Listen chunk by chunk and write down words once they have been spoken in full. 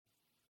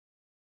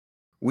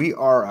We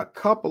are a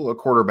couple of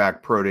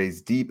quarterback pro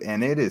days deep,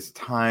 and it is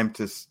time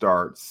to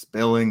start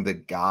spilling the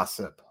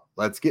gossip.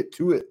 Let's get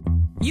to it.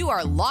 You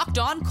are Locked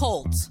On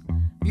Colts,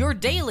 your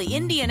daily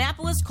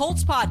Indianapolis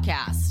Colts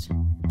podcast.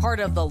 Part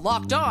of the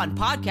Locked On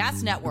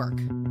Podcast Network,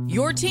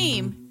 your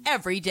team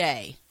every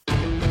day.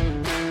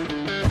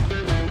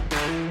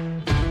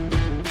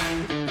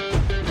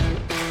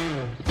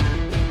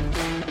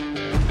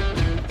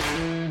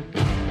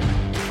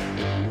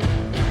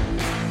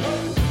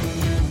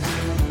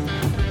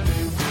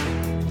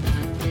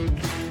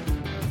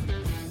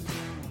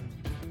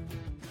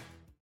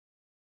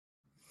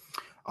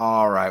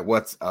 All right,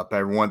 what's up,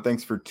 everyone?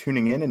 Thanks for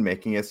tuning in and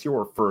making us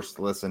your first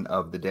listen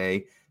of the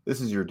day.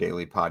 This is your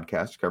daily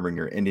podcast covering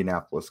your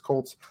Indianapolis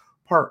Colts,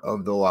 part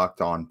of the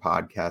Locked On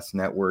Podcast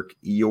Network,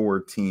 your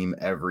team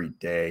every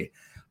day.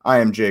 I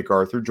am Jake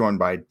Arthur, joined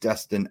by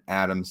Destin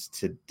Adams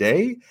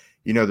today.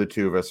 You know the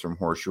two of us from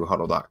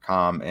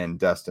horseshoehuddle.com, and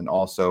Destin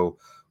also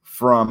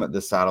from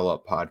the Saddle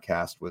Up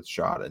podcast with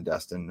Shad and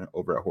Destin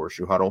over at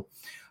Horseshoe Huddle.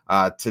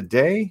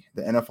 Today,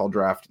 the NFL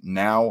draft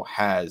now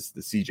has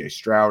the CJ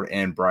Stroud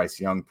and Bryce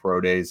Young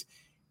pro days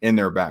in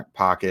their back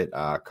pocket.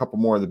 A couple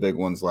more of the big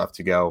ones left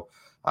to go.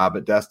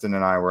 But Destin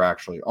and I were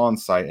actually on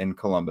site in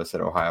Columbus at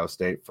Ohio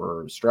State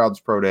for Stroud's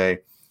pro day.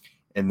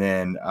 And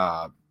then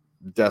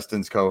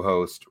Destin's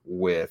co-host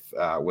with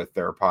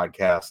their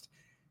podcast,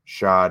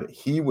 Shad,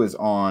 he was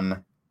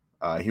on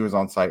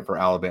site for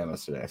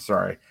Alabama's today.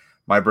 Sorry.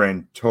 My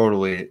brain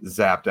totally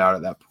zapped out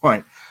at that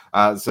point.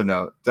 So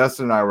no,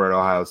 Destin and I were at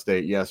Ohio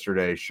State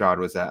yesterday. Shad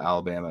was at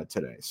Alabama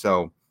today.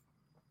 So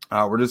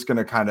we're just going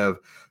to kind of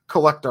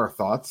collect our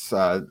thoughts,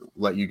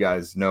 let you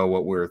guys know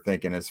what we're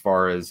thinking as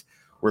far as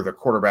where the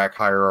quarterback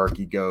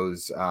hierarchy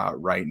goes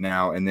right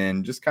now, and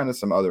then just kind of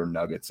some other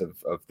nuggets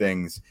of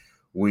things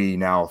we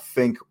now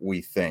think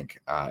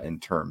in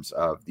terms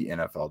of the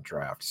NFL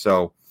draft.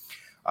 So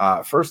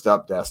first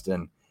up,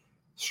 Destin,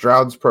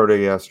 Stroud's pro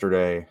day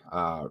yesterday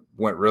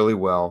went really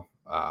well.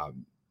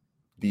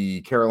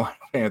 The Carolina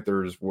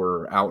Panthers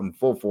were out in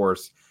full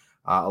force.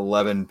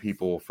 11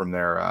 people from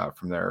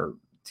their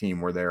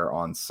team were there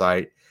on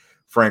site.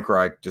 Frank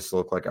Reich just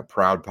looked like a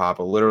proud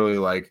papa, literally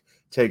like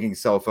taking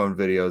cell phone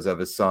videos of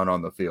his son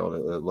on the field.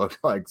 It looked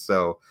like.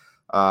 So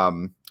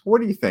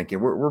what are you thinking?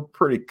 We're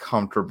pretty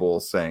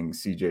comfortable saying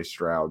CJ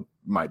Stroud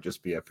might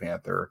just be a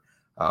Panther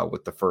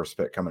with the first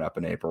pick coming up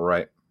in April,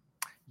 right?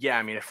 Yeah,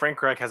 I mean, if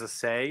Frank Reich has a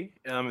say,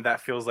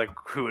 that feels like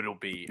who it'll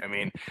be. I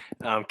mean,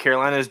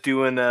 Carolina's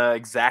doing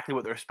exactly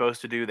what they're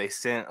supposed to do. They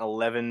sent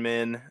 11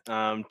 men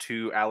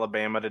to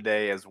Alabama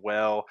today as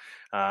well,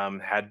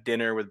 had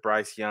dinner with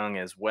Bryce Young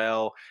as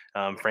well.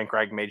 Frank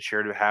Reich made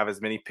sure to have as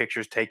many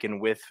pictures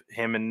taken with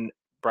him and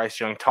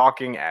Bryce Young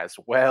talking as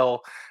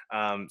well.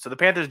 So the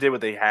Panthers did what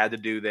they had to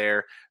do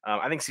there.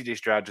 I think CJ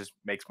Stroud just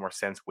makes more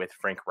sense with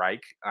Frank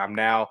Reich.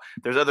 Now,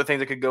 there's other things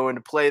that could go into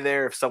play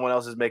there if someone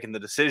else is making the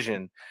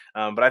decision.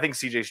 But I think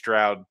CJ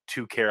Stroud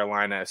to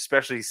Carolina,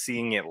 especially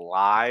seeing it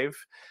live,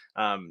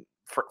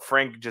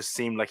 Frank just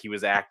seemed like he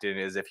was acting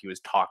as if he was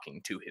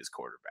talking to his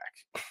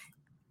quarterback.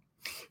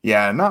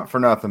 Yeah, not for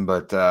nothing,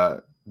 but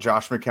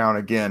Josh McCown,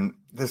 again,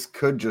 this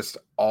could just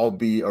all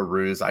be a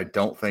ruse. I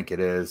don't think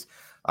it is.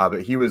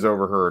 But he was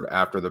overheard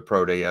after the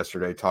pro day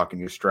yesterday talking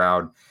to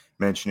Stroud,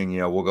 mentioning,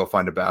 we'll go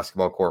find a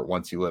basketball court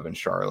once you live in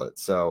Charlotte.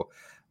 So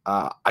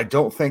I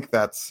don't think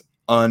that's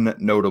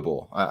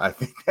unnotable. I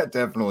think that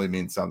definitely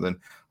means something.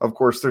 Of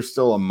course, there's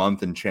still a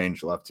month and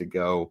change left to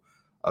go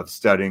of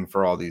studying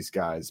for all these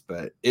guys,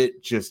 but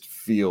it just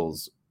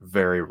feels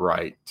very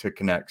right to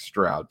connect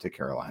Stroud to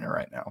Carolina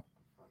right now.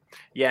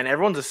 Yeah, and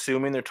everyone's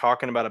assuming they're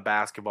talking about a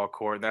basketball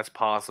court. That's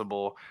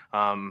possible.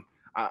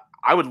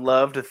 I would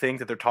love to think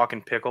that they're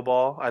talking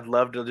pickleball. I'd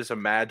love to just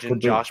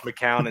imagine Josh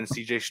McCown and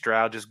CJ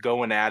Stroud just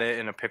going at it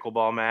in a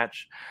pickleball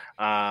match.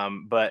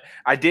 But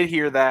I did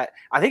hear that.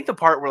 I think the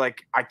part where,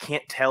 I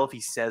can't tell if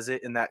he says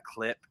it in that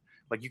clip.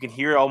 You can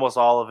hear almost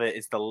all of it.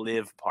 It's the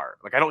live part.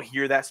 I don't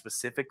hear that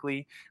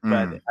specifically,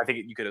 but I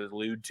think you could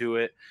allude to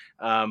it.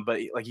 But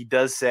he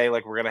does say, we're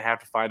going to have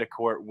to find a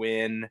court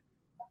when,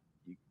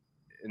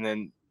 and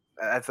then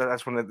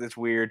that's when it's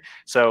weird.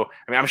 So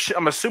I mean,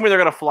 I'm assuming they're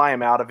going to fly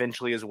him out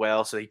eventually as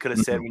well. So he could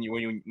have said when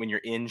you're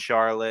in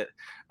Charlotte,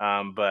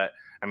 but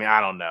I mean, I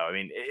don't know. I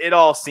mean, it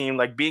all seemed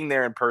like being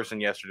there in person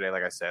yesterday.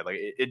 Like I said,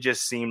 it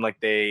just seemed like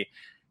they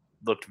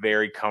looked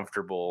very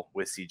comfortable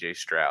with CJ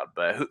Stroud,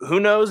 but who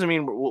knows? I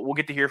mean, we'll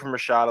get to hear from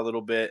Rashad a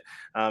little bit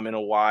in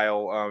a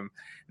while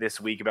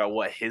this week about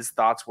what his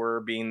thoughts were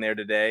being there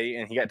today.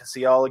 And he got to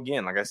see all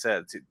again. Like I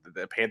said,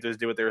 the Panthers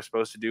did what they were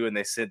supposed to do, and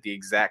they sent the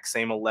exact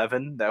same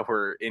 11 that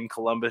were in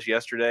Columbus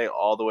yesterday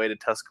all the way to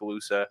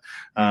Tuscaloosa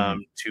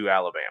to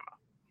Alabama.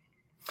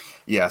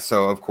 Yeah,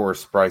 so of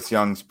course, Bryce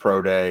Young's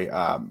pro day,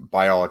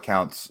 by all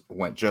accounts,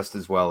 went just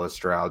as well as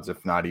Stroud's,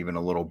 if not even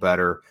a little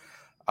better.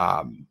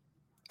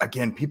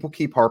 Again, people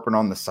keep harping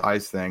on the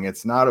size thing.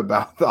 It's not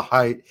about the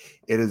height.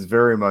 It is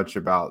very much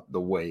about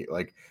the weight.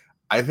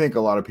 I think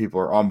a lot of people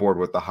are on board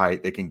with the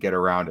height. They can get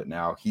around it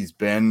now. He's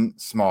been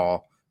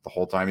small the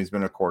whole time he's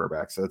been a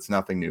quarterback, so it's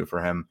nothing new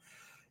for him.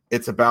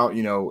 It's about,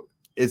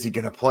 is he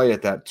going to play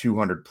at that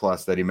 200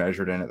 plus that he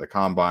measured in at the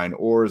combine,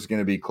 or is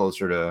going to be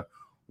closer to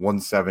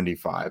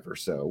 175 or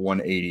so,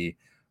 180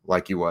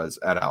 like he was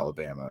at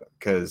Alabama?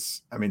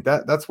 Because I mean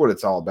that's what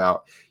it's all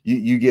about.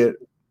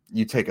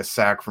 You take a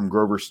sack from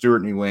Grover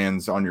Stewart and he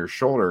lands on your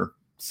shoulder.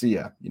 See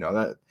ya.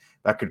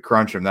 That could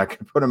crunch him. That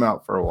could put him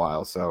out for a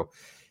while. So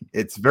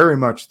it's very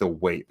much the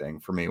weight thing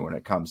for me when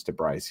it comes to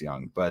Bryce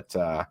Young. But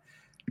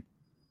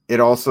it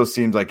also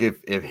seems like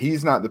if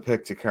he's not the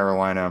pick to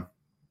Carolina,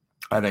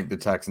 I think the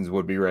Texans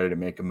would be ready to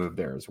make a move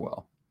there as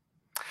well.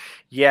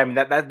 Yeah, I mean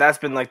that's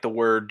been like the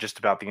word just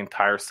about the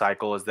entire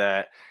cycle is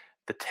that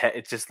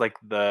it's just like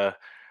the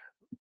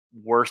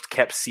worst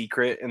kept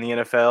secret in the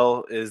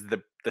NFL is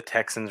the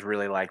Texans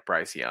really like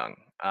Bryce Young.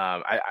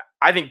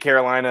 I think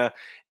Carolina,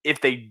 if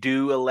they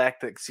do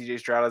elect that CJ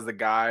Stroud is the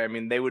guy, I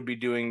mean, they would be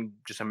doing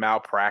just a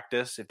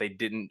malpractice if they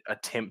didn't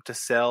attempt to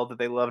sell that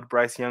they loved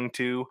Bryce Young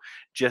too,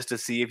 just to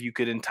see if you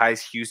could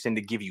entice Houston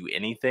to give you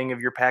anything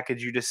of your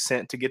package you just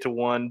sent to get to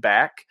one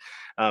back.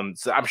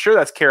 So I'm sure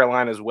that's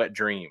Carolina's wet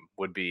dream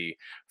would be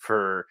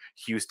for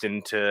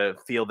Houston to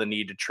feel the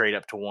need to trade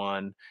up to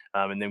one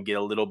and then get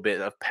a little bit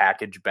of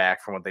package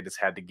back from what they just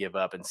had to give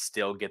up and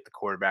still get the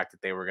quarterback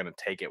that they were going to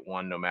take at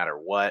one no matter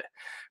what.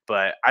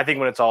 But I think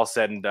when it's all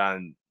said and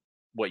done,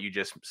 what you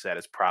just said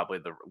is probably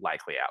the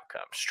likely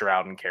outcome.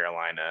 Stroud in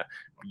Carolina,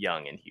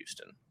 Young in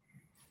Houston.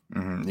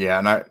 Mm-hmm. Yeah,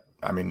 and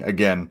I mean,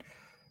 again,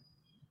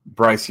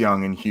 Bryce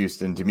Young in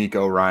Houston,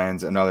 D'Amico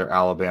Ryans, another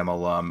Alabama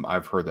alum.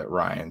 I've heard that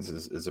Ryans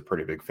is a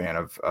pretty big fan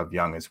of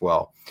Young as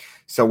well.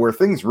 So where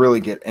things really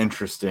get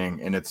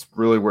interesting, and it's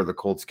really where the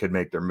Colts could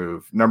make their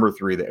move. Number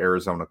 3, the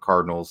Arizona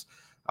Cardinals.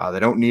 They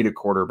don't need a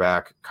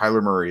quarterback.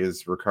 Kyler Murray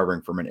is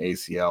recovering from an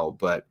ACL,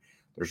 but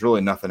there's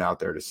really nothing out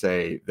there to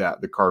say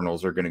that the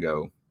Cardinals are going to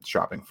go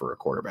shopping for a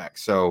quarterback.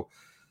 So,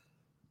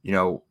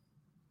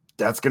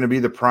 that's going to be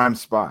the prime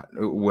spot,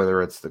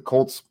 whether it's the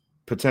Colts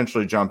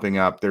potentially jumping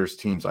up. There's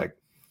teams like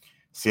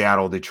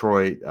Seattle,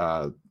 Detroit,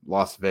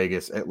 Las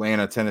Vegas,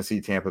 Atlanta,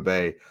 Tennessee, Tampa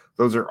Bay.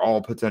 Those are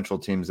all potential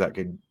teams that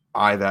could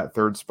eye that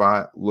third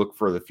spot, look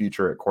for the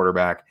future at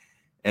quarterback,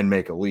 and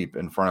make a leap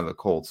in front of the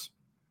Colts.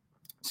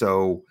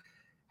 So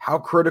how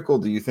critical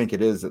do you think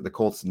it is that the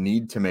Colts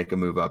need to make a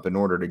move up in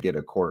order to get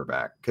a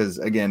quarterback? Because,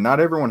 again, not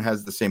everyone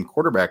has the same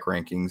quarterback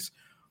rankings,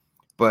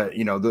 but,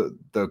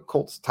 the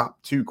Colts'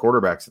 top 2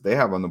 quarterbacks that they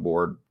have on the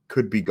board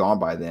could be gone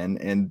by then.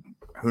 And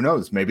who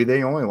knows, maybe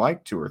they only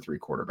like 2 or 3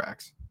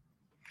 quarterbacks.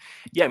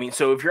 Yeah, I mean,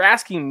 so if you're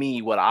asking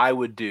me what I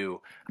would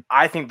do,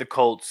 I think the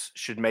Colts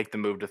should make the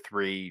move to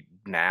 3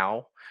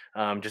 now.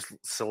 Just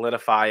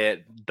solidify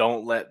it.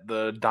 Don't let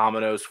the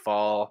dominoes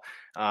fall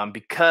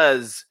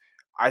because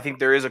I think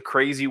there is a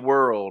crazy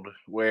world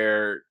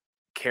where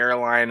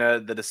Carolina,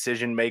 the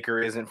decision maker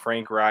isn't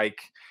Frank Reich,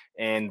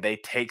 and they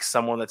take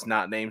someone that's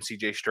not named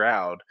CJ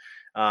Stroud.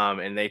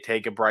 And they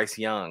take a Bryce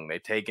Young, they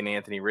take an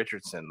Anthony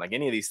Richardson, like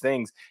any of these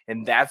things.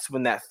 And that's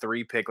when that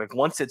 3 pick, like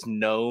once it's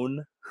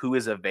known who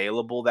is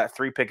available, that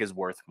 3 pick is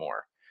worth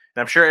more.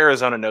 And I'm sure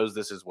Arizona knows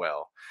this as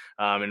well.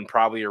 And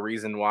probably a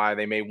reason why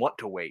they may want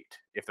to wait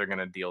if they're going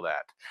to deal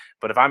that.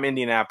 But if I'm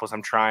Indianapolis,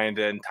 I'm trying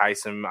to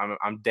entice him.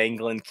 I'm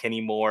dangling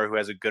Kenny Moore, who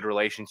has a good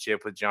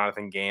relationship with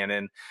Jonathan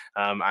Gannon.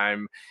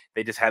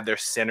 They just had their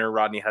center,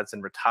 Rodney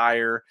Hudson,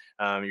 retire.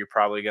 You're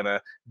probably going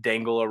to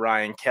dangle a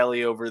Ryan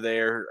Kelly over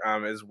there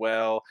as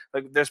well.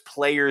 Like there's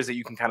players that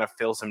you can kind of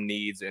fill some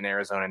needs in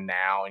Arizona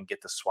now and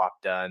get the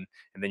swap done.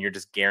 And then you're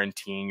just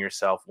guaranteeing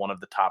yourself one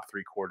of the top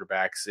 3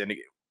 quarterbacks. And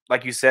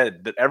like you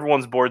said, that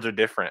everyone's boards are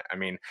different. I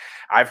mean,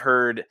 I've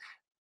heard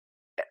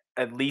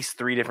at least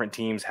 3 different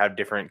teams have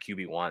different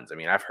QB1s. I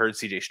mean, I've heard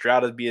CJ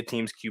Stroud be a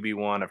team's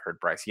QB1. I've heard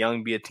Bryce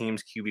Young be a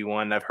team's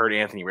QB1. And I've heard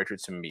Anthony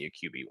Richardson be a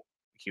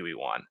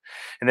QB1.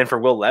 And then for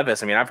Will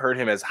Levis, I mean, I've heard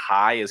him as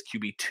high as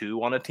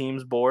QB2 on a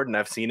team's board, and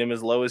I've seen him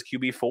as low as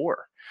QB4.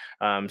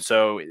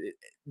 So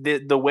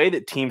the way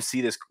that teams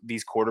see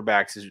these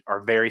quarterbacks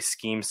are very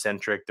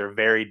scheme-centric. They're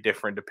very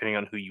different depending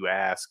on who you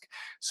ask.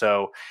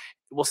 So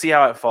we'll see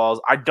how it falls.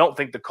 I don't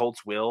think the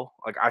Colts will.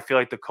 Like, I feel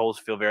like the Colts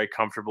feel very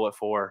comfortable at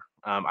 4.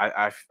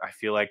 I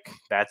feel like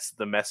that's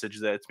the message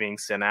that's being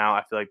sent out.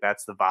 I feel like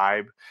that's the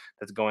vibe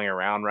that's going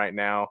around right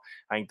now.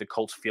 I think the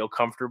Colts feel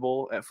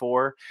comfortable at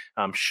 4.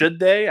 Should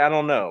they? I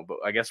don't know, but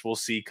I guess we'll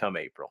see come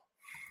April.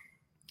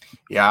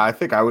 Yeah, I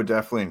think I would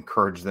definitely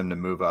encourage them to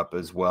move up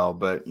as well.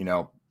 But,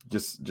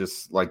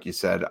 just like you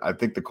said, I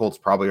think the Colts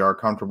probably are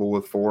comfortable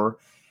with 4.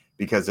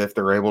 Because if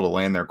they're able to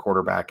land their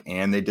quarterback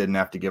and they didn't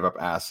have to give up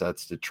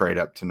assets to trade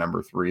up to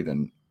number 3,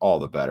 then all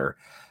the better.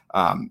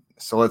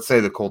 So let's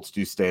say the Colts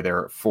do stay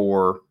there at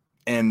 4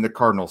 and the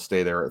Cardinals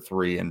stay there at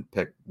 3 and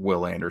pick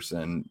Will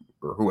Anderson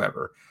or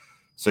whoever.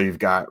 So you've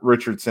got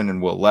Richardson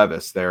and Will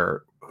Levis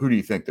there. Who do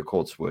you think the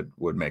Colts would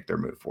make their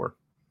move for?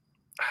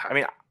 I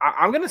mean,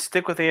 I'm going to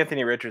stick with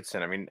Anthony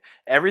Richardson. I mean,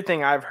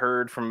 everything I've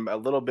heard from a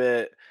little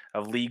bit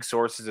of league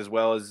sources as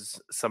well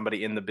as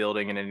somebody in the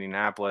building in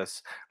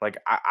Indianapolis, like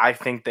I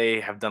think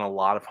they have done a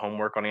lot of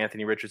homework on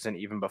Anthony Richardson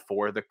even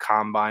before the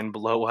combine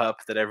blow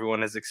up that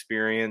everyone has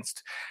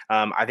experienced.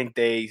 I think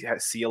they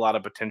see a lot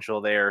of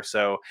potential there.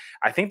 So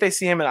I think they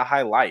see him in a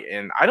high light.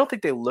 And I don't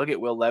think they look at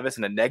Will Levis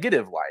in a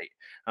negative light.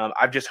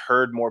 I've just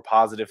heard more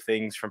positive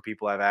things from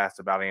people I've asked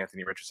about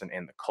Anthony Richardson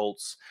and the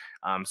Colts.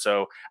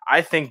 So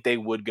I think they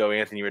would go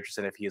Anthony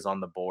Richardson if he is on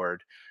the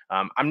board.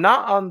 I'm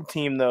not on the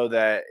team though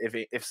that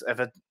if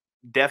a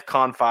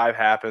DEFCON 5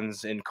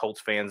 happens in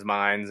Colts fans'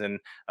 minds and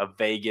a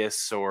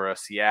Vegas or a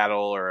Seattle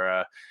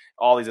or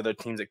all these other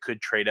teams that could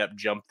trade up,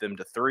 jump them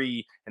to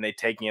 3, and they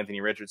take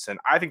Anthony Richardson.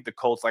 I think the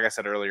Colts, like I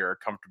said earlier, are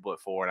comfortable at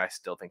 4, and I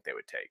still think they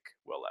would take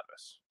Will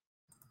Levis.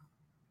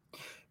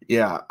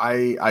 Yeah,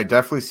 I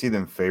definitely see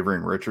them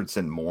favoring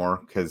Richardson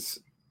more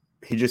because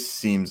he just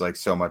seems like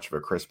so much of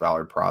a Chris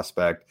Ballard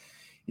prospect.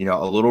 You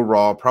know, a little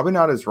raw, probably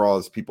not as raw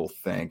as people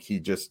think. He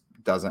just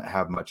doesn't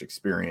have much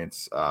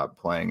experience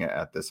playing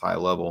at this high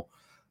level.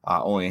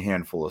 Only a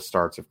handful of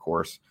starts, of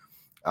course.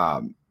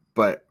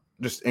 But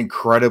just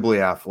incredibly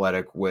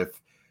athletic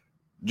with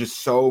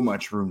just so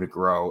much room to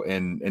grow.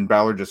 And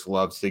Ballard just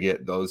loves to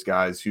get those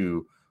guys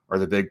who are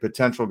the big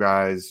potential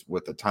guys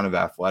with a ton of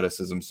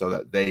athleticism so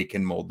that they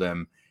can mold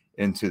them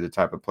into the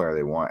type of player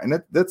they want.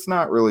 And that's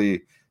not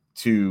really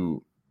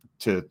to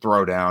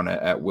throw down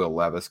at Will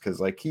Levis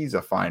because, like, he's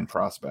a fine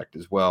prospect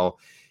as well.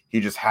 He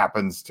just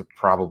happens to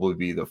probably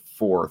be the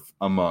 4th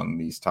among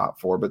these top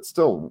 4, but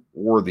still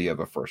worthy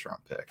of a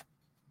first-round pick.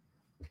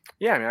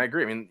 Yeah, I mean, I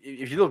agree. I mean,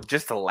 if you look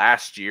just to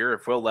last year,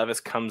 if Will Levis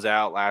comes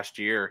out last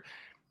year,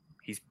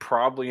 he's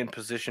probably in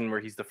position where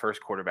he's the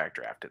first quarterback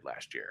drafted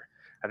last year.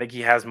 I think he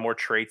has more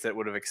traits that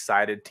would have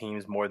excited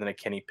teams more than a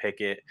Kenny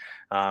Pickett.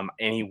 And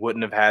he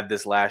wouldn't have had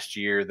this last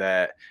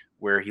year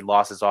where he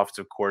lost his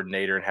offensive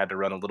coordinator and had to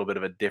run a little bit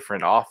of a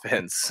different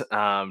offense,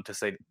 to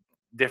say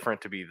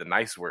different to be the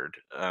nice word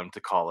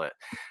to call it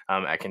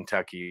at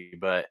Kentucky.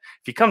 But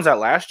if he comes out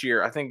last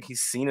year, I think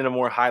he's seen in a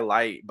more high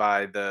light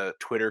by the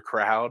Twitter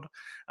crowd.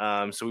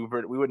 So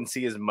we wouldn't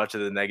see as much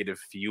of the negative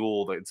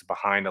fuel that's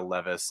behind a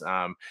Levis.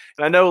 And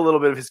I know a little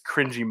bit of his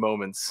cringy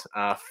moments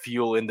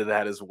fuel into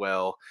that as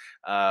well.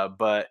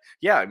 But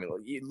yeah, I mean,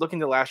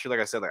 looking to last year,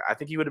 like I said, I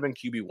think he would have been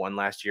QB1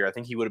 last year. I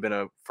think he would have been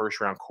a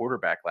first-round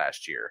quarterback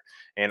last year.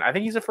 And I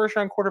think he's a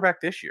first-round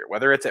quarterback this year,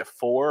 whether it's at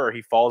 4 or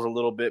he falls a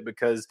little bit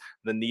because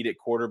the need at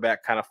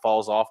quarterback kind of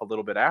falls off a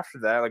little bit after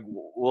that. Like,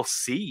 we'll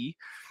see.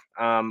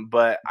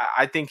 But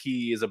I think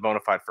he is a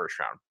bona fide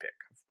first-round pick.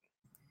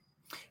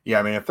 Yeah,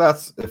 I mean, if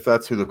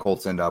that's who the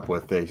Colts end up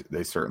with,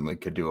 they certainly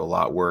could do a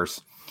lot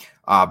worse.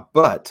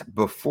 But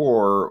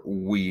before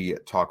we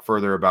talk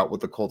further about what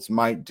the Colts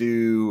might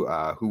do,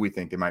 who we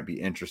think they might be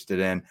interested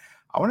in,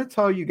 I want to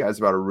tell you guys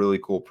about a really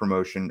cool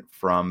promotion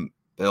from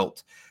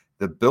Built.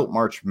 The Built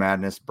March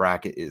Madness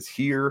bracket is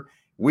here.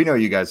 We know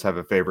you guys have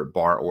a favorite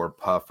bar or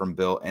puff from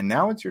Built, and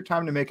now it's your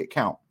time to make it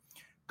count.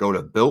 Go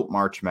to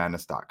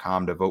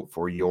BuiltMarchMadness.com to vote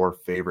for your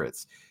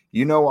favorites.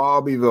 You know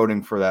I'll be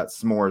voting for that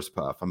s'mores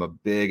puff. I'm a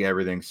big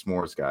everything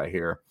s'mores guy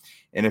here.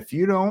 And if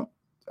you don't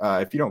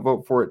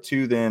vote for it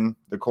too, then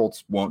the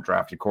Colts won't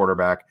draft a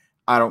quarterback.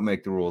 I don't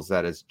make the rules.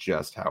 That is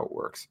just how it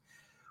works.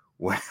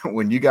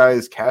 When you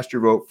guys cast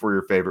your vote for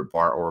your favorite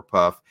bar or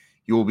puff,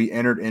 you will be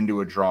entered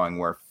into a drawing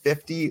where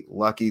 50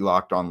 lucky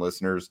Locked On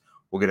listeners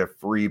will get a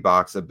free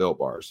box of Built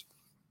Bars.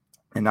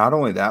 And not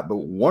only that, but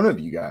one of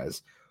you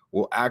guys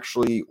will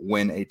actually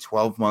win a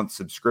 12-month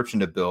subscription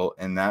to Built,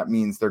 and that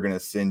means they're going to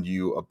send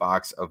you a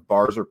box of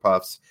bars or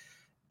puffs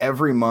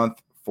every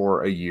month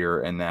for a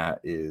year, and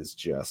that is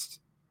just,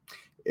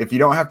 if you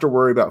don't have to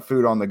worry about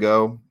food on the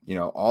go, you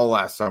know, all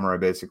last summer I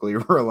basically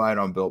relied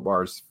on Built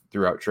Bars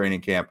throughout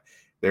training camp.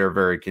 They're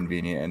very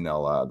convenient, and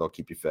they'll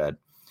keep you fed.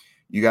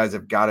 You guys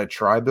have got to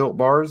try Built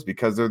Bars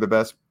because they're the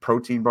best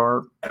protein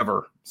bar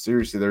ever.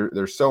 Seriously,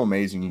 they're so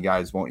amazing. You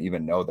guys won't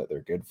even know that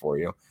they're good for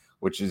you,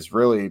 which is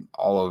really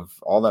all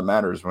that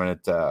matters when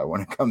it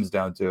comes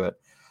down to it.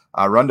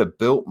 Run to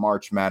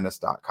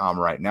BuiltMarchMadness.com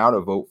right now to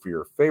vote for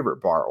your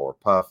favorite bar or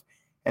puff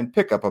and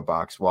pick up a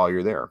box while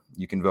you're there.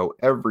 You can vote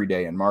every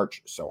day in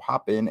March, so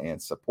hop in and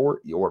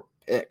support your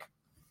pick.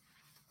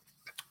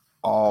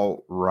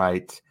 All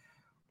right.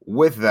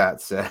 With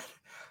that said,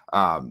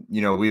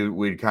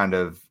 we'd kind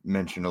of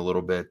mentioned a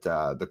little bit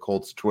the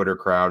Colts Twitter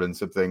crowd and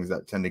some things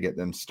that tend to get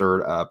them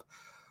stirred up.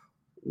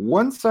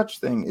 One such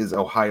thing is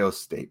Ohio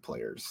State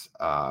players.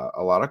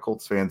 A lot of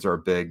Colts fans are a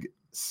big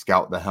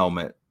scout the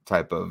helmet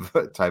type of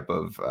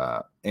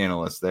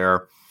analysts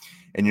there.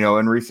 And, you know,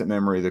 in recent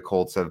memory, the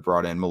Colts have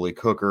brought in Malik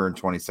Hooker in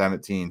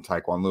 2017,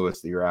 Tyquan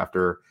Lewis the year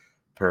after,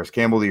 Paris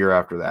Campbell the year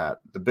after that.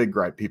 The big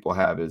gripe people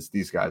have is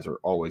these guys are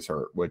always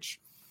hurt,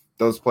 which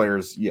those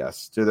players,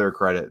 yes, to their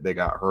credit, they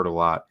got hurt a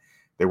lot.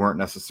 They weren't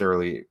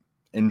necessarily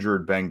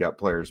injured, banged up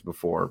players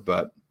before,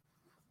 but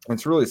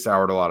it's really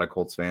soured a lot of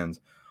Colts fans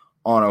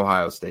on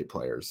Ohio State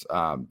players.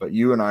 But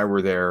you and I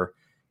were there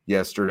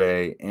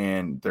yesterday,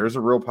 and there's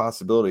a real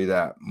possibility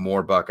that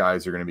more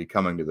Buckeyes are going to be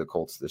coming to the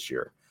Colts this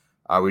year.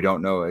 We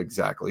don't know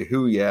exactly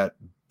who yet,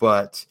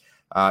 but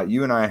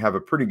you and I have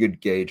a pretty good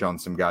gauge on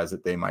some guys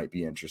that they might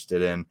be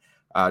interested in.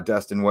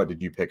 Dustin, what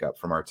did you pick up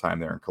from our time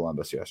there in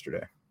Columbus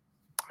yesterday?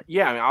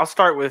 Yeah, I mean, I'll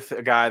start with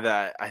a guy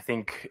that I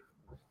think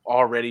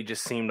already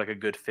just seemed like a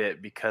good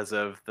fit because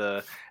of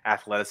the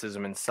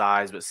athleticism and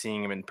size, but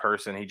seeing him in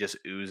person, he just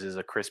oozes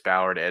a Chris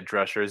Ballard edge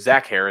rusher.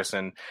 Zach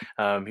Harrison,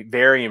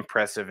 very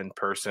impressive in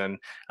person,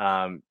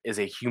 is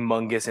a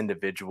humongous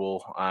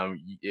individual.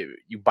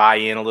 You buy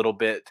in a little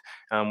bit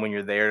when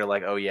you're there to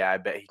like, oh yeah, I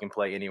bet he can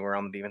play anywhere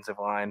on the defensive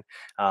line.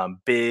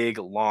 Big,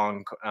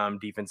 long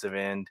defensive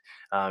end,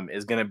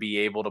 is going to be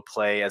able to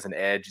play as an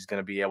edge. He's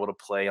going to be able to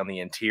play on the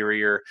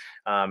interior.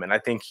 And I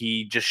think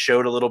he just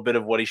showed a little bit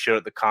of what he showed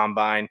at the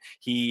combine.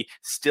 He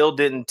still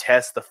didn't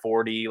test the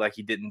 40 like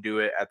he didn't do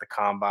it at the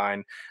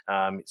combine.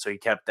 So he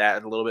kept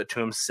that a little bit to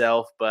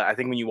himself. But I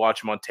think when you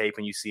watch him on tape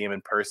and you see him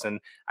in person,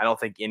 I don't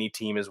think any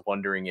team is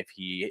wondering if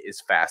he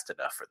is fast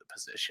enough for the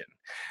position.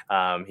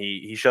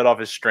 He showed off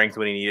his strength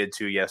when he needed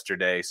to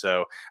yesterday.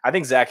 So I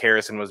think Zach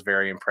Harrison was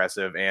very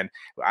impressive. And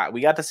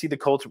we got to see the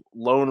Colts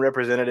lone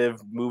representative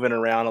moving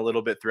around a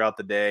little bit throughout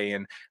the day.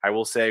 And I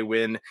will say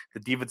when the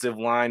defensive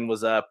line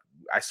was up,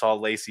 I saw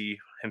Lacey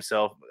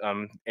himself,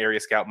 area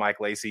scout Mike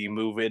Lacey,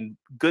 move in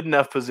good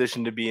enough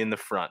position to be in the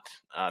front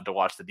to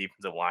watch the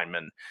defensive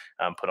lineman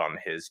put on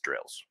his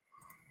drills.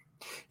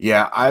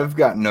 Yeah, I've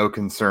got no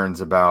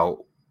concerns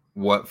about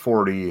what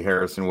 40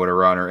 Harrison would have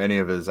run or any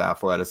of his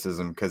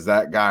athleticism because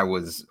that guy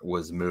was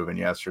moving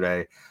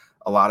yesterday.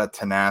 A lot of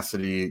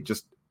tenacity,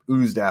 just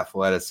oozed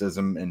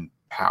athleticism and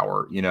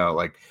power,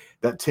 like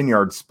that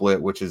 10-yard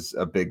split, which is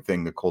a big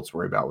thing the Colts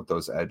worry about with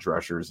those edge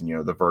rushers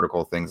and, the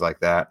vertical things like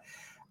that.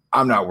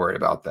 I'm not worried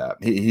about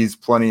that. He's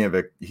plenty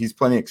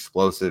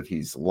explosive.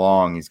 He's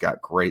long. He's got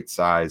great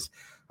size.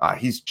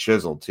 He's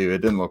chiseled too. It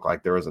didn't look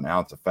like there was an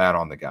ounce of fat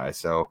on the guy.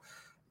 So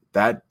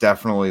that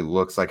definitely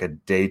looks like a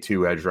day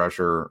 2 edge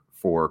rusher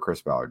for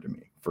Chris Ballard to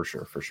me, for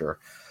sure.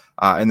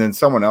 And then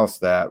someone else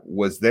that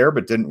was there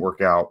but didn't work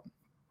out,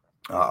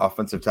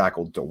 offensive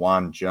tackle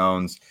DeJuan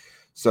Jones.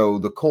 So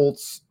the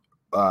Colts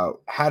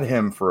had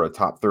him for a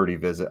top 30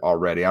 visit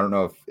already. I don't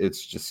know if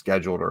it's just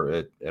scheduled or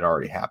it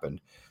already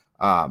happened.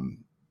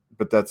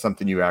 But that's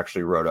something you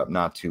actually wrote up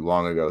not too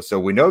long ago. So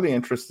we know the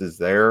interest is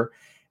there.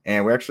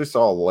 And we actually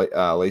saw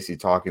Lacey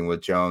talking with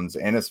Jones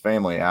and his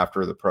family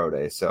after the pro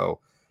day. So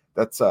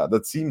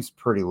that seems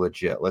pretty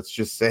legit. Let's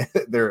just say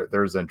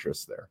there's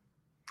interest there.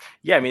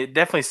 Yeah, I mean, it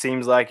definitely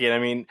seems like it. I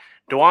mean,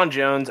 DeJuan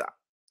Jones,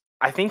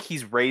 I think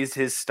he's raised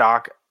his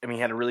stock. I mean,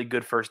 he had a really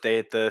good first day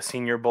at the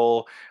Senior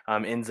Bowl,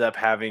 ends up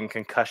having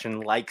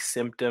concussion-like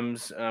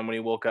symptoms when he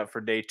woke up for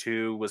day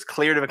 2, was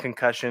cleared of a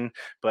concussion,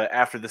 but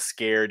after the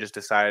scare just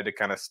decided to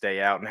kind of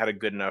stay out and had a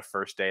good enough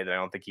first day that I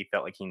don't think he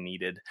felt like he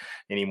needed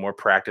any more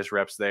practice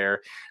reps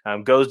there.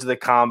 Goes to the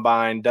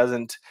combine,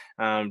 doesn't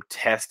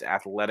test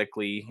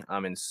athletically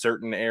in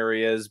certain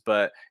areas,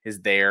 but is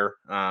there,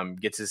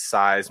 gets his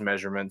size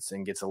measurements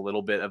and gets a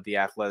little bit of the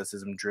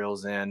athleticism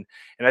drills in.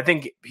 And I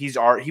think he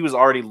was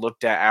already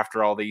looked at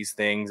after all these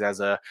things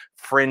as a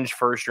fringe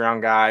first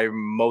round guy,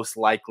 most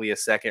likely a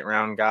second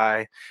round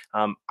guy.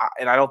 And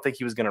I don't think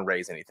he was going to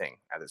raise anything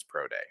at his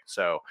pro day.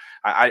 So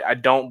I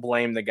don't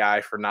blame the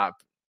guy for not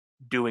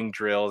doing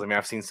drills. I mean,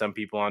 I've seen some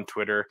people on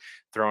Twitter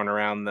throwing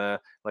around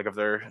if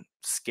they're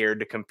scared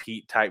to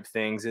compete type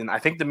things. And I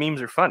think the memes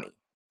are funny.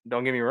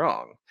 Don't get me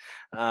wrong.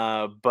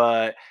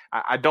 But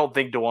I don't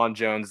think DeJuan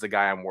Jones is the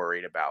guy I'm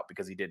worried about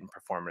because he didn't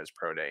perform at his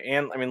pro day.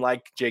 And I mean,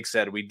 like Jake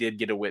said, we did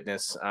get a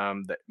witness,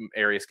 the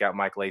area scout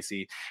Mike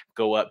Lacey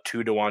go up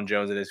to DeJuan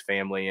Jones and his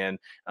family, and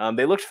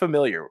they looked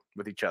familiar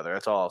with each other.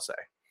 That's all I'll say.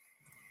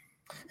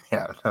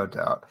 Yeah, no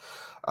doubt.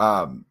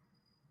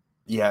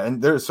 Yeah, and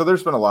there's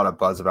been a lot of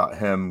buzz about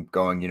him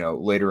going,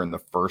 later in the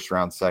first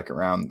round, second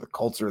round. The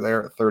Colts are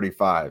there at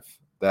 35.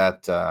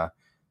 That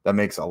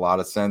makes a lot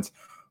of sense.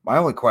 My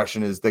only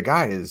question is the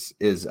guy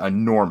is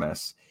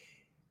enormous.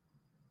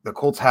 The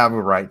Colts have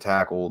a right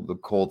tackle. The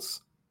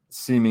Colts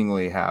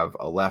seemingly have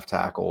a left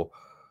tackle.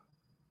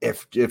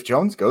 If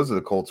Jones goes to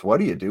the Colts, what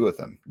do you do with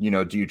him?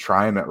 Do you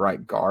try him at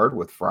right guard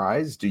with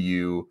Fries? Do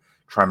you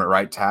try him at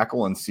right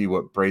tackle and see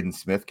what Braden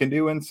Smith can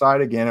do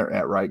inside again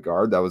at right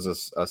guard? That was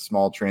a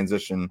small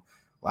transition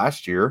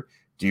last year.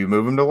 Do you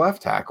move him to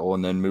left tackle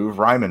and then move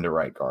Ryman to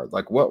right guard?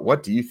 Like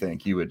what do you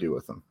think you would do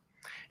with him?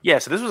 Yeah,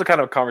 so this was a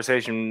kind of a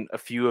conversation a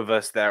few of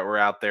us that were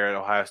out there at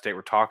Ohio State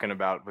were talking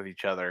about with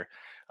each other.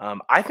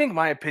 I think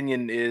my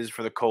opinion is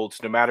for the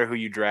Colts, no matter who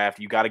you draft,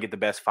 you got to get the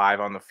best 5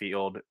 on the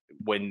field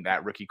when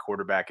that rookie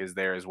quarterback is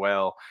there as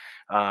well.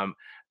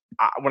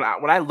 When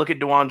I look at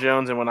DeJuan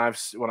Jones and when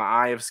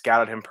I have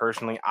scouted him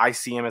personally, I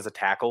see him as a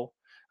tackle.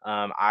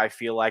 I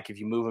feel like if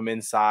you move him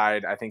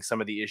inside, I think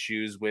some of the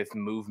issues with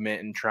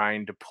movement and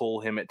trying to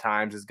pull him at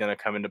times is going to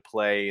come into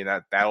play,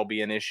 and that'll be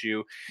an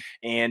issue.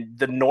 And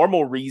the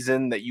normal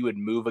reason that you would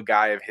move a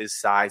guy of his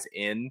size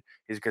in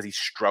is because he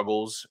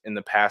struggles in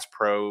the pass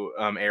pro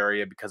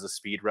area because of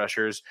speed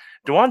rushers.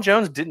 DeJuan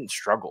Jones didn't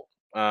struggle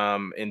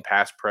in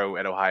pass pro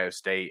at Ohio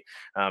State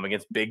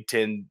against Big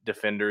Ten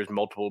defenders,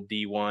 multiple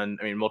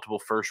multiple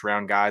first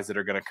round guys that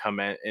are going to come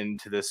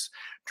into this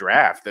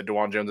draft that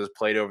DeJuan Jones has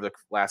played over the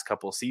last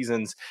couple of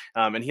seasons.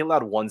 And he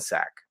allowed 1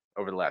 sack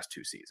over the last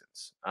 2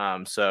 seasons.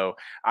 So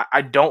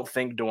I don't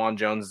think DeJuan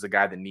Jones is the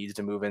guy that needs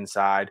to move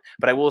inside,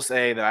 but I will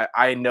say that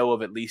I know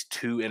of at least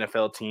 2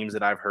 NFL teams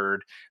that I've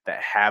heard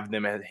that have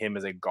him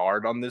as a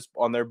guard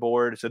on their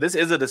board. So this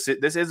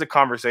is a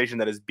conversation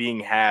that is being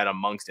had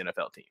amongst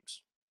NFL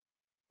teams.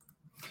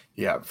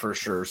 Yeah, for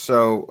sure.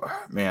 So,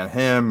 man,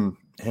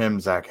 him,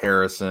 Zach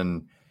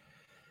Harrison,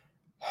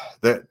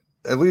 that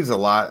it leaves a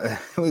lot. It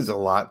leaves a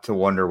lot to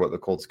wonder what the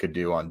Colts could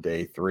do on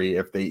day 3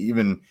 if they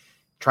even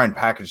try and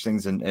package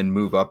things and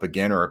move up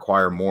again or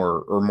acquire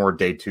more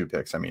day 2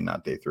 picks. I mean,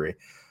 not day 3.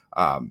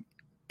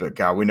 But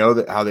God, we know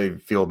that how they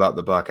feel about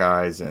the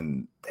Buckeyes,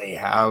 and they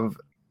have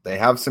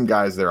some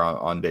guys there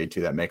on day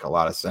 2 that make a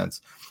lot of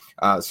sense.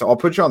 So I'll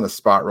put you on the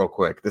spot real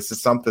quick. This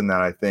is something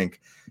that I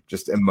think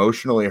just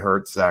emotionally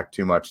hurts Zach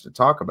too much to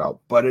talk about,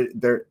 but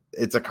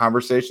it's a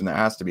conversation that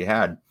has to be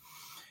had.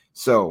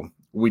 So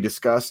we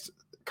discussed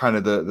kind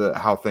of the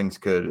how things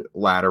could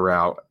ladder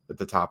out at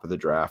the top of the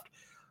draft.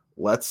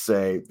 Let's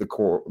say the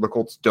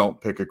Colts don't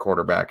pick a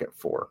quarterback at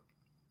 4.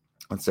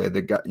 Let's say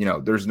they got,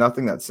 there's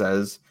nothing that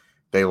says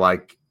they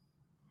like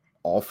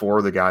all 4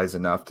 of the guys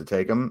enough to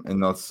take them. And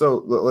let's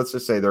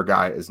just say their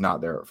guy is not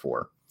there at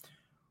 4.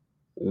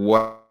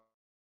 What?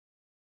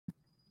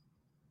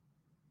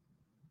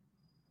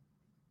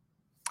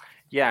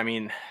 Yeah, I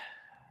mean,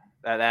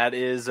 that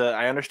is.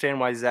 I understand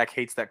why Zach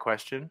hates that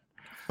question.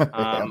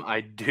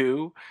 I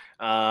do.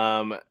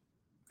 I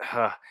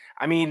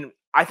mean,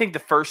 I think the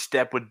first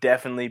step would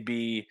definitely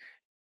be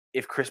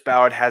if Chris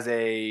Ballard has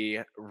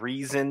a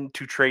reason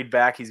to trade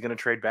back, he's going to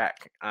trade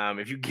back.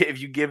 If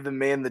you give the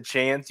man the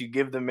chance, you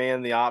give the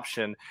man the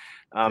option.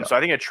 So I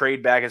think a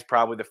trade back is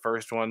probably the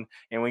first one.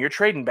 And when you're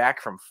trading back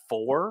from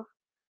 4,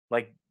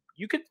 like,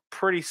 you could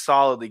pretty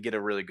solidly get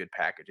a really good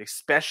package,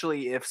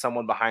 especially if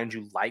someone behind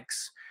you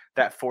likes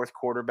that 4th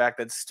quarterback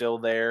that's still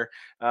there.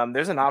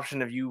 There's an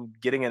option of you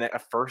getting a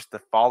first the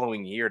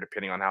following year,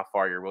 depending on how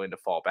far you're willing to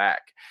fall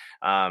back.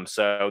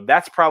 So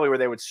that's probably where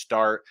they would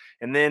start.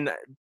 And then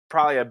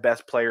probably a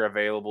best player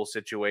available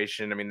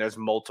situation. I mean, there's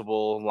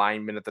multiple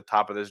linemen at the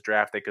top of this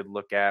draft they could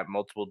look at,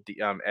 multiple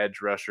edge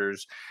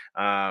rushers.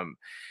 And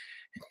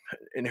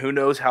who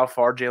knows how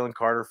far Jalen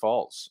Carter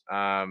falls.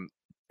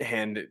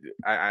 And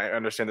I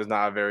understand there's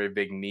not a very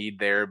big need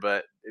there,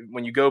 but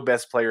when you go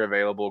best player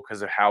available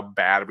because of how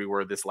bad we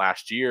were this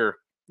last year,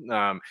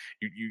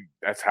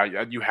 that's how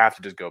you have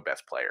to just go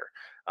best player.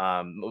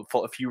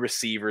 A few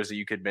receivers that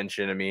you could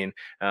mention. I mean,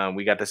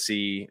 we got to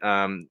see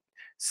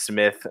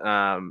Smith,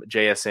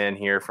 JSN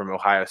here from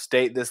Ohio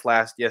State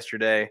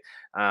yesterday.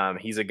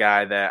 He's a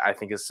guy that I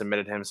think has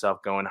submitted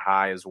himself going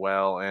high as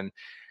well, and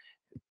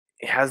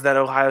has that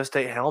Ohio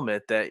State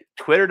helmet that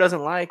Twitter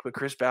doesn't like, but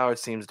Chris Ballard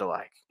seems to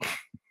like.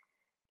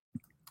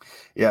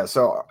 Yeah,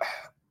 so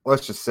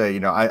let's just say,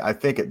 I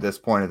think at this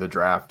point of the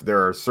draft,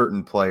 there are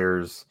certain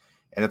players,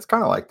 and it's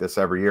kind of like this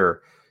every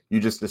year. You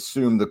just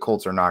assume the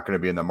Colts are not going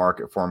to be in the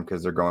market for them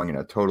because they're going in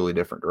a totally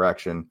different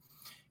direction.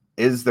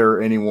 Is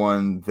there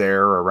anyone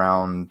there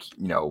around,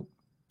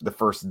 the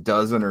first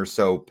dozen or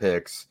so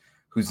picks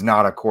who's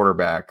not a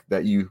quarterback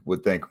that you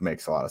would think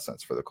makes a lot of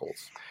sense for the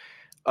Colts?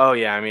 Oh,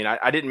 yeah. I mean,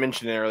 I didn't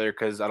mention it earlier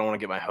because I don't want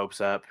to get my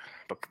hopes up,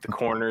 but the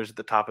corners at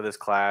the top of this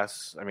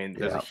class, I mean,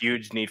 there's a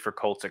huge need for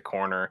Colts at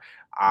corner.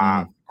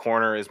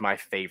 Corner is my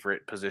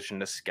favorite position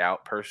to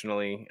scout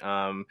personally.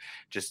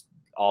 Just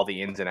all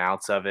the ins and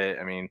outs of it.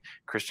 I mean,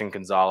 Christian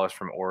Gonzalez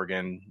from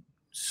Oregon,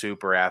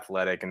 super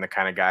athletic and the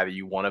kind of guy that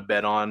you want to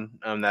bet on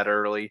that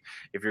early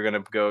if you're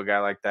going to go a guy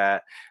like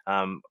that.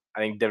 I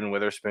think Devin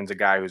Witherspoon's a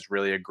guy who's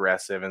really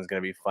aggressive and is going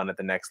to be fun at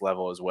the next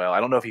level as well. I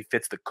don't know if he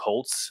fits the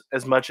Colts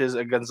as much as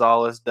a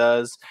Gonzalez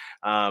does,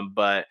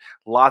 but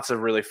lots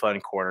of really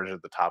fun corners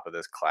at the top of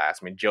this class.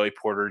 I mean, Joey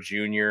Porter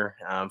Jr.,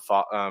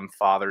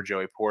 father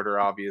Joey Porter,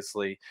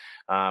 obviously,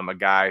 a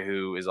guy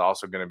who is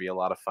also going to be a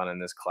lot of fun in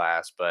this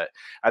class. But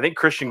I think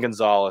Christian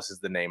Gonzalez is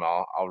the name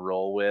I'll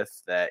roll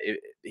with. That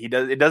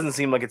it doesn't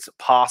seem like it's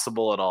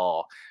possible at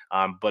all.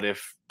 But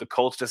if the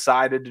Colts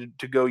decided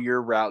to go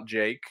your route,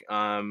 Jake,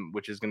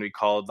 which is going to be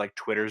called like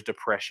Twitter's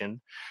depression,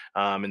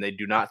 and they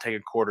do not take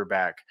a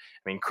quarterback,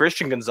 I mean,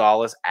 Christian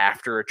Gonzalez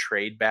after a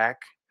trade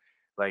back,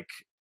 like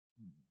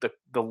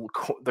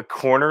the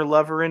corner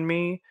lover in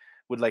me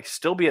would like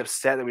still be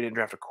upset that we didn't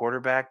draft a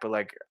quarterback, but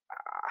like,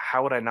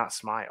 how would I not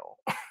smile?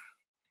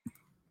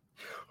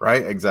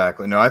 Right,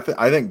 exactly. No, I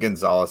think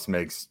Gonzalez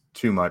makes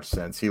too much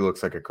sense. He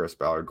looks like a Chris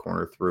Ballard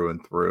corner through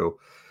and through.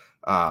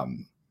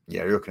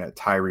 Yeah, you're looking at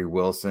Tyree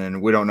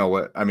Wilson. We don't know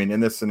in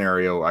this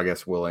scenario, I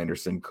guess Will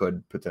Anderson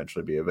could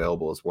potentially be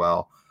available as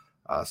well.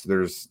 So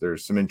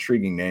there's some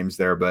intriguing names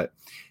there, but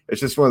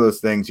it's just one of those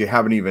things you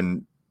haven't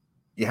even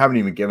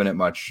given it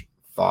much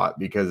thought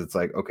because it's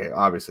like, okay,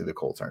 obviously the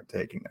Colts aren't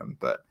taking them,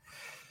 but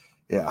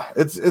yeah,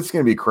 it's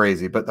going to be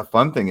crazy. But the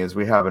fun thing is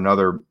we have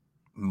another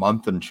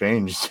month and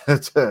change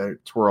to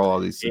twirl all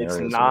these scenarios.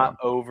 It's not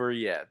over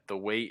yet. The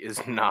wait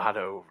is not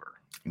over.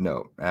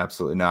 No,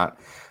 absolutely not.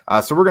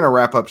 So we're going to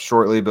wrap up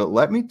shortly, but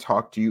let me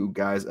talk to you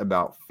guys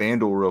about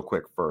FanDuel real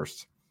quick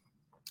first.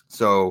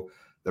 So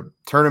the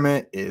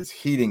tournament is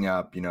heating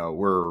up. You know,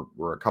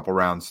 we're a couple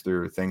rounds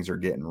through. Things are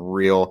getting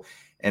real.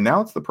 And now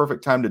it's the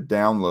perfect time to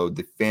download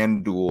the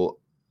FanDuel,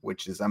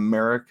 which is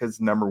America's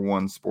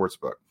 #1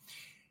 sportsbook.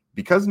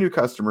 Because new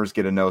customers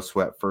get a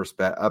no-sweat first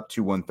bet up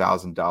to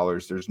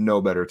 $1,000, there's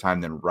no better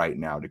time than right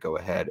now to go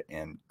ahead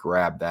and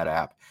grab that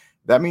app.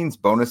 That means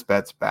bonus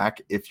bets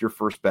back if your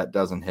first bet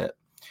doesn't hit.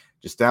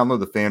 Just download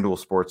the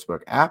FanDuel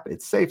Sportsbook app.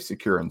 It's safe,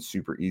 secure, and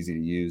super easy to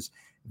use.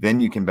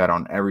 Then you can bet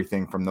on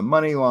everything from the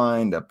money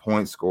line to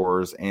point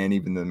scores and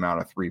even the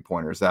amount of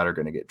three-pointers that are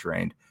going to get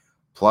drained.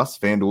 Plus,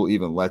 FanDuel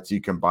even lets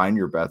you combine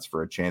your bets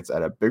for a chance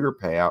at a bigger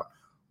payout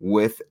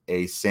with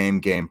a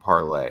same-game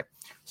parlay.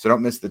 So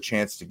don't miss the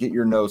chance to get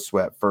your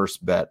no-sweat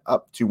first bet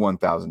up to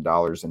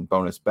 $1,000 in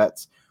bonus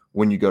bets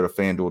when you go to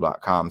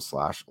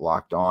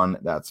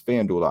FanDuel.com/lockedon. That's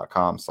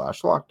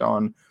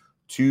FanDuel.com/lockedon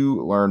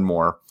to learn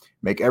more.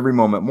 Make every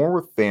moment more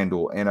with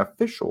FanDuel, an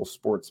official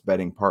sports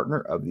betting partner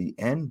of the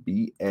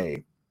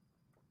NBA.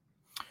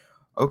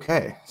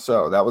 Okay,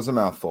 so that was a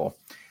mouthful.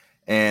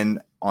 And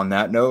on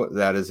that note,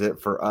 that is it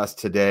for us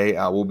today.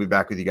 We'll be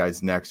back with you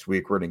guys next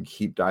week. We're going to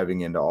keep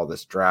diving into all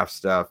this draft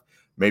stuff.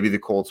 Maybe the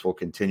Colts will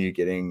continue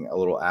getting a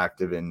little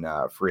active in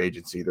free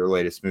agency. Their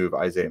latest move,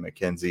 Isaiah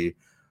McKenzie,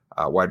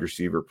 wide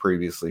receiver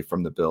previously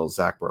from the Bills.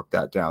 Zach broke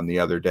that down the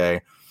other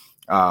day.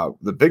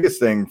 The biggest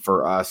thing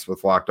for us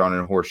with Locked On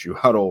and Horseshoe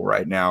Huddle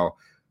right now,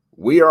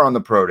 we are on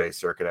the Pro Day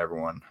circuit,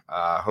 everyone.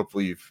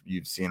 Hopefully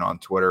you've seen on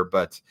Twitter.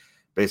 But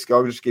basically,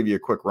 I'll just give you a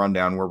quick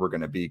rundown where we're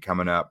going to be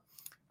coming up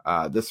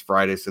this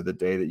Friday. So the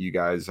day that you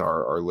guys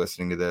are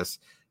listening to this,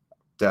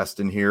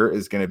 Destin here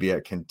is going to be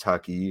at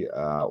Kentucky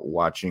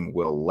watching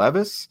Will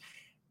Levis,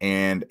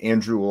 and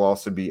Andrew will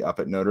also be up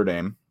at Notre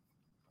Dame.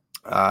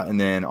 And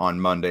then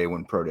on Monday,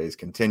 when Pro Days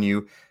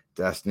continue,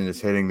 Destin is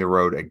hitting the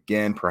road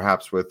again,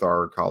 perhaps with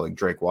our colleague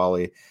Drake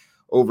Wally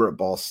over at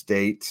Ball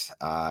State.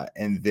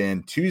 And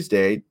then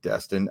Tuesday,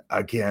 Destin,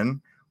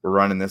 again, we're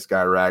running this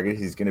guy ragged.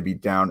 He's going to be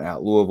down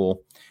at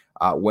Louisville.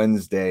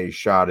 Wednesday,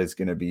 Shad is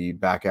going to be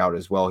back out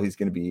as well. He's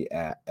going to be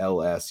at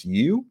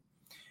LSU.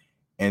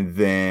 And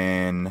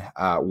then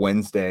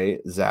Wednesday,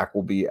 Zach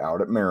will be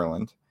out at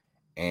Maryland.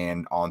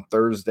 And on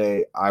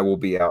Thursday, I will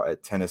be out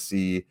at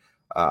Tennessee.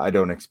 I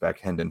don't expect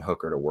Hendon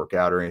Hooker to work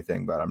out or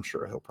anything, but I'm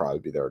sure he'll probably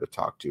be there to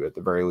talk to at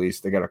the very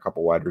least. They got a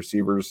couple wide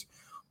receivers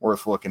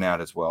worth looking at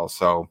as well.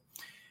 So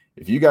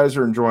if you guys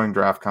are enjoying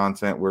draft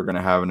content, we're going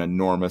to have an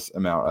enormous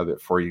amount of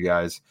it for you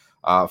guys.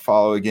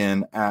 Follow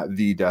again at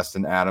the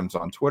Destin Adams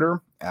on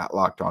Twitter, at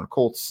Locked On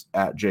Colts,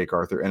 at Jake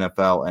Arthur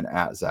NFL, and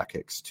at Zach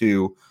Hicks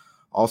 2.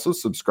 Also,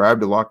 subscribe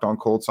to Locked On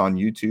Colts on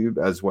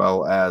YouTube, as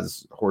well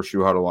as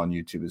Horseshoe Huddle on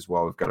YouTube as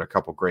well. We've got a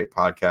couple great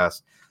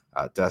podcasts,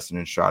 Destin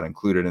and Shot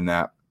included in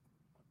that.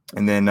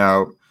 And then,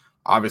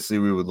 obviously,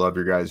 we would love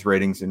your guys'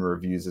 ratings and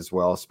reviews as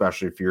well,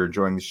 especially if you're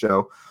enjoying the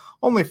show.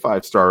 Only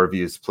 5-star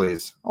reviews,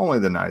 please. Only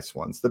the nice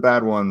ones. The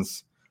bad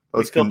ones,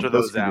 those can get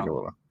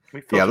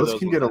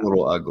a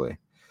little ugly.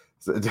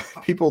 So,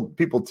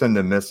 people tend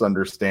to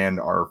misunderstand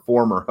our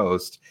former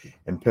host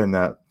and pin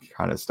that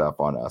kind of stuff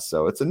on us.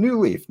 So it's a new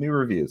leaf, new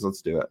reviews.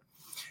 Let's do it.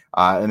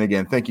 And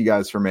again, thank you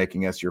guys for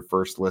making us your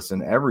first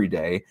listen every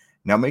day.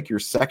 Now make your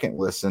second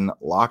listen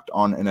Locked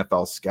On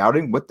NFL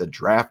Scouting with the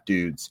Draft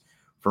Dudes.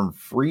 From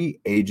free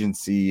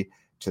agency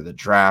to the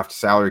draft,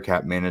 salary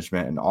cap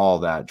management, and all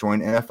that.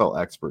 Join NFL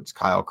experts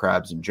Kyle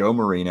Krabs and Joe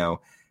Marino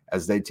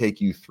as they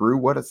take you through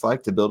what it's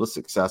like to build a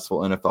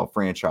successful NFL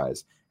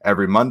franchise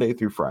every Monday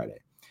through Friday.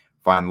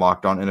 Find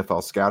Locked On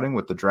NFL Scouting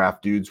with the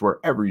Draft Dudes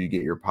wherever you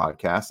get your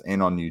podcasts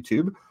and on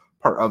YouTube,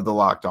 part of the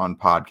Locked On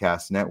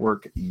Podcast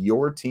Network,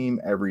 your team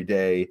every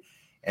day.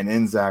 And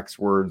in Zach's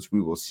words,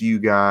 we will see you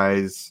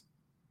guys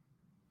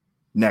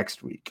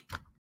next week.